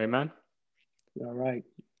 All right, man. All right.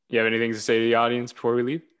 You have anything to say to the audience before we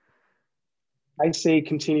leave? I say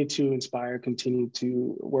continue to inspire, continue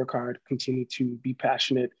to work hard, continue to be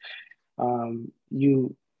passionate.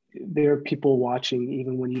 There are people watching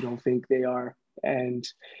even when you don't think they are. And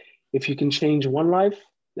if you can change one life,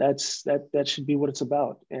 that should be what it's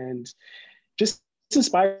about. And just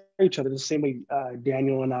inspire each other the same way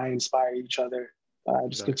Daniel and I inspire each other.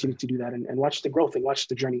 Just continue to do that, and watch the growth and watch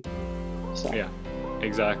the journey. So yeah,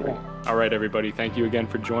 exactly. Yeah. All right, everybody. Thank you again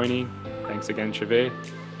for joining. Thanks again, Shavae.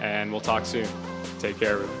 And we'll talk soon. Take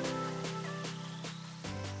care, everyone.